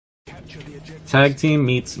Tag Team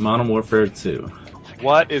meets Modern Warfare 2.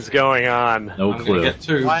 What is going on? No clue.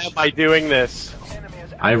 Why am I doing this?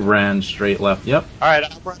 I ran straight left. Yep. Alright,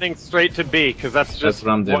 I'm running straight to B, because that's what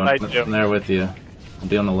I'm doing. I do. I'm there with you. I'll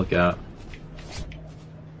be on the lookout.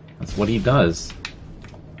 That's what he does.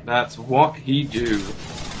 That's what he do.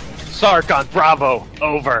 Sark on Bravo.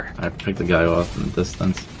 Over. I picked the guy off in the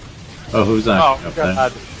distance. Oh, who's that? Oh,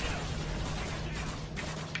 God.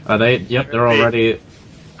 Are they? Yep, they're already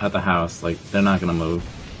at the house. Like, they're not gonna move.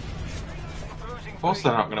 Of course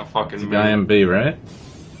they're not gonna fucking It's a move. guy in B, right?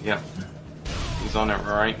 Yep. He's on it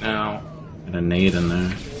right now. Got a nade in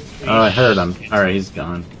there. Oh, I heard him. Alright, he's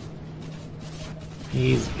gone.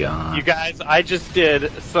 He's gone. You guys, I just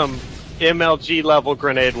did some MLG level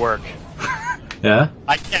grenade work. Yeah?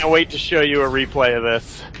 I can't wait to show you a replay of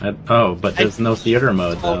this. Oh, but there's no theater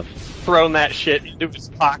mode, though. Thrown that shit into his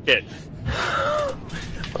pocket.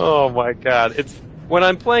 Oh my god. It's when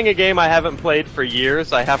I'm playing a game I haven't played for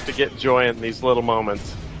years, I have to get joy in these little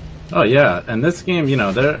moments. Oh, yeah. And this game, you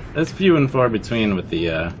know, there's few and far between with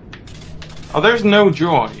the, Oh, there's no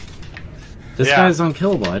joy. This Yeah. guy's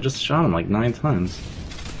unkillable. I just shot him like 9 times.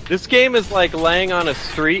 This game is like laying on a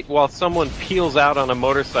street while someone peels out on a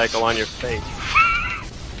motorcycle on your face.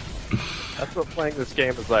 That's what playing this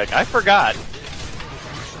game is like. I forgot.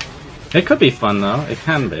 It could be fun, though. It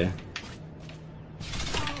can be.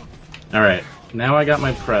 Alright. Now I got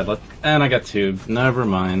my pred. And I got tube. Never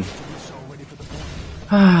mind.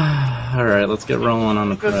 Alright, let's get rolling on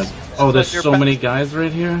the pred. Oh, there's so many guys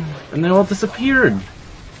right here. And they all disappeared.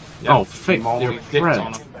 Yep. Oh, fake Molly your dicks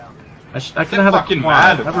on pred. him. I They're could have had fucking a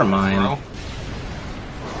mad quad. about Never it, mind.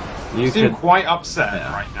 bro. You seem quite upset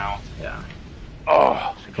right now. Yeah.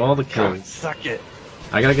 Oh, Take all the kills. suck it.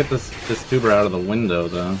 I gotta get this tuber out of the window,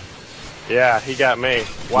 though. Yeah, he got me.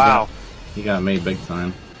 Wow. He got me big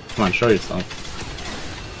time. Come on, show yourself.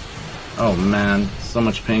 Oh man, so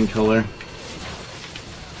much painkiller.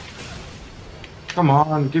 Come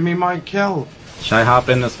on, give me my kill. Should I hop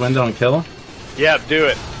in this window and kill? Yeah, do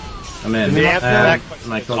it. I'm in. The answer to that And question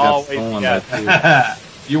my is kill got always stolen yes. by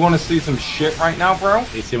two. You want to see some shit right now, bro?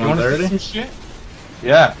 AC You want to see 130? some shit?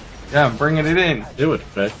 Yeah. Yeah, I'm bringing it in. Do it,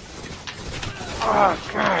 Vic. Oh,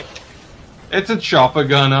 God. It's a chopper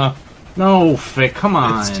gunner. No, Vic, come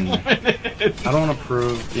on. It's doing it. I don't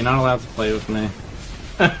approve. You're not allowed to play with me.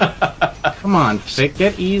 Come on, Vic,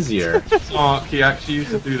 get easier. Oh, he actually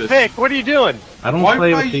used to do this. Vic, what are you doing? I don't Why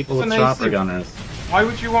play would with I people use with an chopper AC? gunners. Why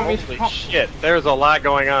would you want me to Holy pop? shit, there's a lot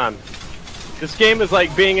going on. This game is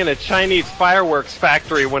like being in a Chinese fireworks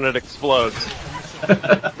factory when it explodes.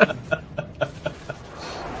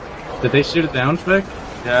 Did they shoot it down, Vic?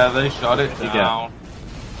 Yeah, they shot it You down.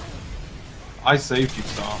 I saved you,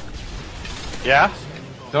 Star. Yeah?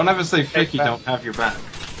 Don't ever say Ficky back. don't have your back.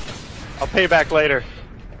 I'll pay back later.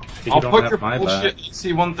 You I'll don't put have your my bullshit back.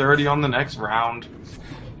 EC-130 on the next round.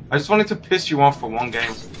 I just wanted to piss you off for one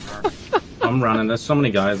game. I'm running. There's so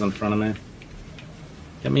many guys in front of me.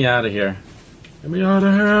 Get me out of here. Get me out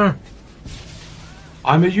of here.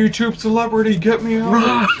 I'm a YouTube celebrity, get me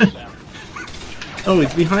out! Oh,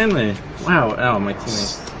 he's behind me. Wow, ow, my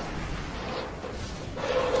teammate.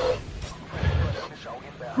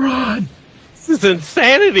 Run! This is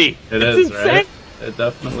insanity! It It's is, insane. right? It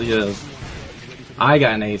definitely is. I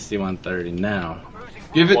got an AC-130 now.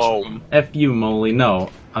 Give it Whoa. to him. F you, Molly. No,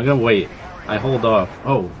 I'm gonna wait. I hold off.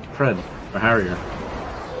 Oh, Fred. Or Harrier.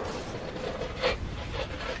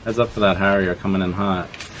 Heads up for that Harrier coming in hot.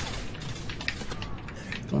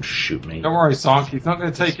 Don't shoot me. Don't worry, Sonk, he's not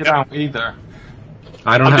gonna take it out either.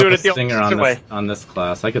 I don't I'm have doing a it the stinger opposite way. on this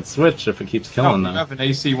class. I could switch if it keeps No, killing you them. have an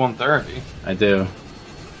AC-130. I do.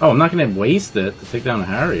 Oh, I'm not gonna waste it to take down a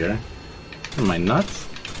Harrier. Am I nuts?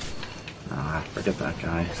 Ah, forget that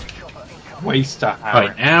guy. Waste a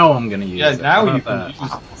Alright, now I'm gonna use Yeah, it. now How you about can that?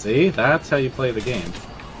 use it. See? That's how you play the game.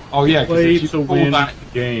 Oh yeah, because Play if to you call win that,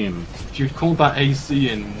 the game. if you called that AC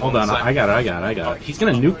in Hold one on, second- I got it. He's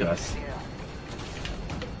gonna nuke us.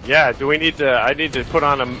 Yeah, do we need to... I need to put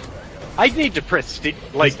on a... I need to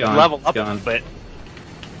He's gone. level He's up gone. a bit.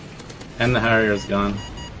 And the Harrier's gone.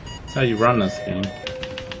 That's how you run this game.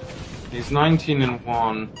 He's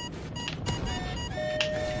 19-1.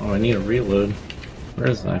 Oh, I need a reload. Where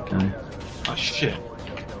is that guy? Oh shit.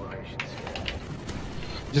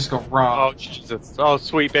 Just got Oh, robbed. Jesus. Oh,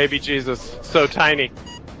 sweet baby Jesus. So tiny.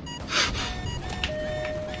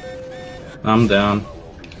 I'm down.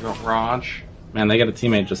 Got Raj. Man, they got a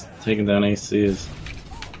teammate just taking down ACs.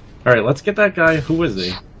 Alright, let's get that guy. Who is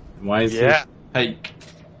he? Why is Yeah. Hey.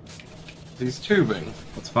 He's tubing.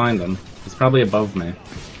 Let's find him. He's probably above me.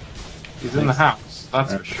 He's in the house.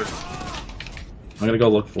 That's for sure. I'm gonna go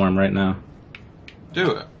look for him right now.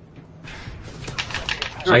 Do it.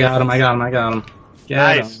 I got him. Get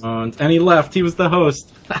Nice. him. And he left. He was the host.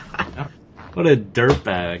 What a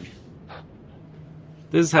dirtbag.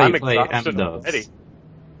 This is how I'm you play exhausted M already. dubs.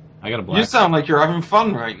 I got a black. You sound like you're having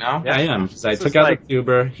fun right now. Yeah, I am. So I This took is out like- the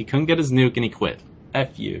tuber. He couldn't get his nuke and he quit.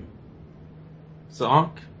 F you.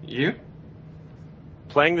 Sock, you?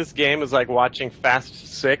 Playing this game is like watching Fast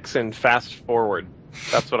 6 and Fast Forward.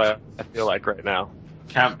 That's what I feel like right now.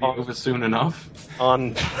 Can't be over soon enough.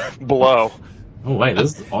 On Blow. Oh wait,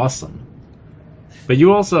 this is awesome. But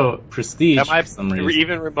you also prestige Am I for some reason.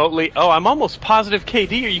 even remotely? Oh, I'm almost positive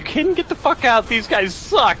KD. Are you kidding? Get the fuck out. These guys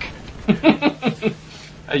suck.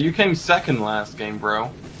 Hey, you came second last game,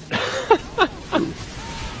 bro.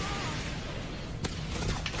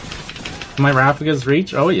 My Raffigas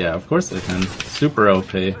reach? Oh yeah, of course they can. Super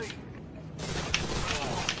OP.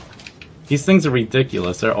 These things are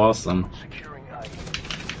ridiculous. They're awesome.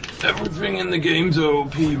 Everything in the game's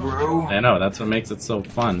OP, bro. I know, that's what makes it so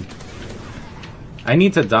fun. I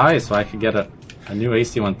need to die so I could get a new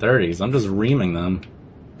AC-130s. I'm just reaming them.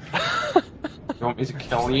 You want me to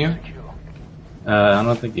kill you? I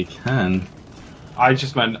don't think you can. I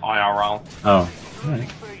just meant IRL. Oh, alright.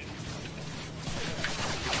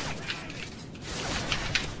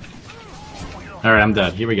 Alright, I'm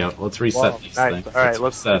dead. Here we go. Let's reset Whoa, these nice. things. All right,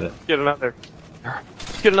 let's reset it. get another.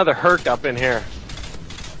 Let's get another Herc up in here.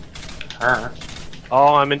 Her.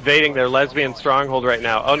 Oh, I'm invading their lesbian stronghold right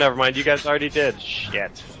now. Oh, never mind. You guys already did.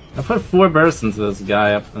 Shit. I put 4 bursts into this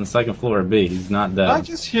guy up on the second floor B. He's not Did I dead.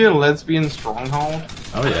 just hear lesbian stronghold?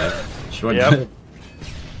 Oh yeah, sure Yep. did.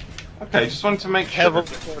 Okay, just wanted to make sure. Heavily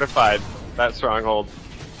fortified, that stronghold.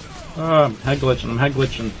 Oh, I'm head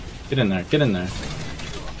glitching. Get in there, get in there.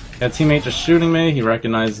 Got a teammate just shooting me. He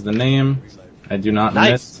recognizes the name. I do not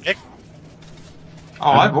Nice. miss. Nick, Oh,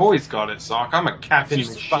 I've always got it, Sock. I'm a captain. did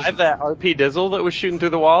you survive that RP Dizzle that was shooting through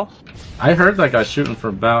the wall? I heard that guy shooting for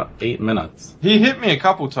about 8 minutes. He hit me a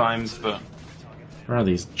couple times, but Where are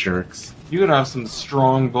these jerks? you gotta have some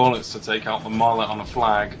strong bullets to take out the mullet on a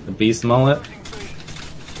flag. The beast mullet?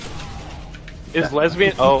 Is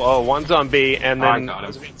lesbian? Oh, one's on B, and I then got him.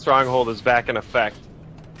 lesbian stronghold is back in effect.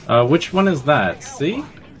 Which one is that? C?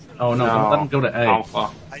 Oh no, don't let him go to A. Alpha.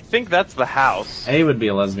 I think that's the house. A would be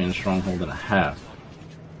a lesbian stronghold and a half.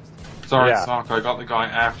 Sorry, Yeah. Sock. I got the guy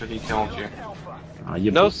after he killed you.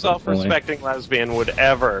 You No blew so poorly. self-respecting lesbian would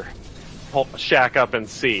ever shack up in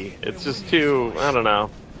C. It's just too, I don't know.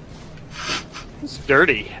 It's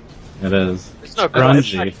dirty. It is. There's no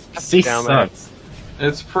Grungy. C down there. sucks.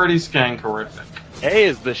 It's pretty skankerific. A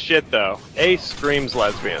is the shit though. A screams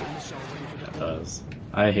lesbian. It does.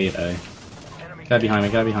 I hate A. Guy behind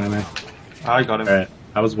me. I got him. Alright,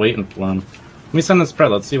 I was waiting for him. Let me send the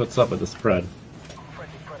spread. Let's see what's up with the spread.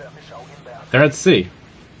 They're at C.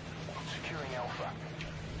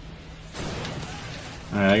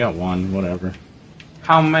 Alright, I got one. Whatever.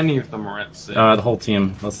 How many of them are at sea? The whole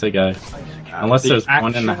team. Let's say guy. Unless The there's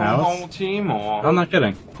one in the actual house. whole team, or I'm not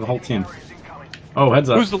kidding. The whole team. Oh, heads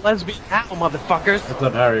up. Who's the lesbian now, motherfuckers? Heads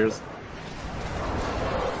up, Harriers.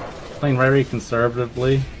 Playing very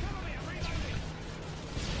conservatively.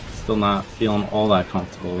 Still not feeling all that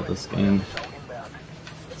comfortable with this game.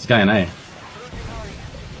 This guy in A.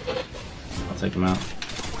 I'll take him out.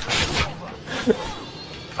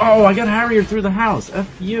 Oh, I got Harrier through the house. F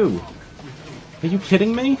you. Are you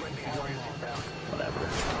kidding me? Whatever.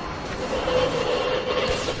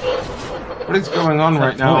 what is going on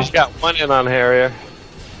right now? We got one in on Harrier.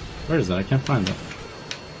 Where is it? I can't find it.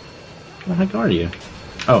 Where the heck are you?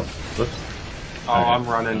 Oh, whoops. Oh, I'm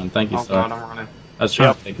running. Thank you, oh sir. God, I'm running. I was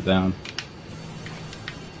trying to take it down.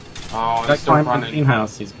 Oh, I'm That still climb from the running.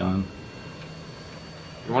 greenhouse, he's gone.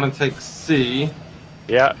 You want to take C?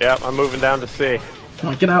 Yeah, I'm moving down to C. Come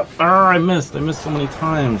on, get out! Oh, I missed so many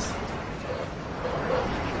times.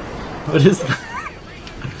 What is that?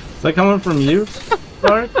 Is that coming from you,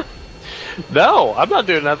 Clark? No, I'm not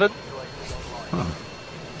doing nothing. Huh.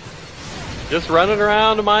 Just running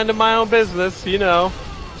around minding my own business, you know.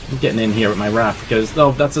 I'm getting in here with my Rafficas.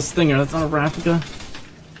 Oh, that's a stinger. That's not a Raffica.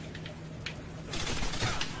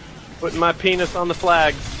 Putting my penis on the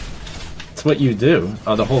flags That's what you do.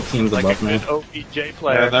 Oh, the whole team's like a above me. good OBJ Yeah,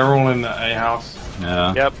 player. they're all in the A house.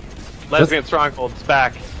 Yeah. Yep. Lesbian stronghold's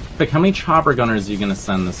back. Like, how many chopper gunners are you gonna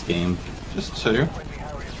send this game? Just two.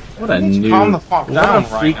 What a Let's noob. calm the fuck what down a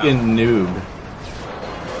right freaking noob.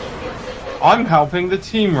 I'm helping the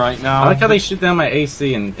team right now. I like how they shoot down my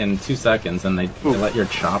AC in 2 seconds and they let your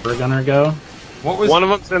chopper gunner go. What was One of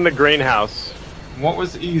them's in the greenhouse. what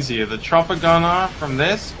was easier, the chopper gunner from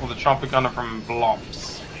this or the chopper gunner from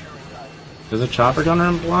Blops? There's a chopper gunner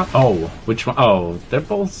in block? Oh, which one? Oh, they're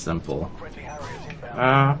both simple.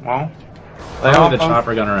 Well, They Probably are the both-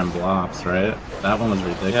 chopper gunner and blops, right? That one was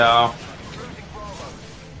ridiculous. Yeah.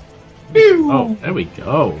 Oh, there we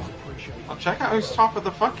go. Well, check out who's top of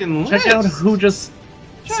the fucking list. Check out who just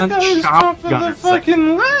Check sent out who's chop top of the gunner.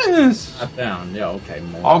 fucking list. Step down. Yeah, okay,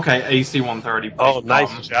 Molly. Okay, AC-130. Oh,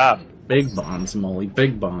 nice job. Big bombs, Molly.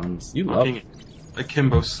 Big bombs. You love it.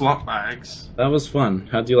 Akimbo slot bags. That was fun.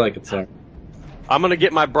 How'd you like it, sir? I'm gonna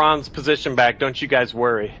get my bronze position back. Don't you guys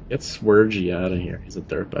worry. Get Swergy out of here. He's a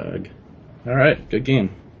dirtbag. Alright, good game.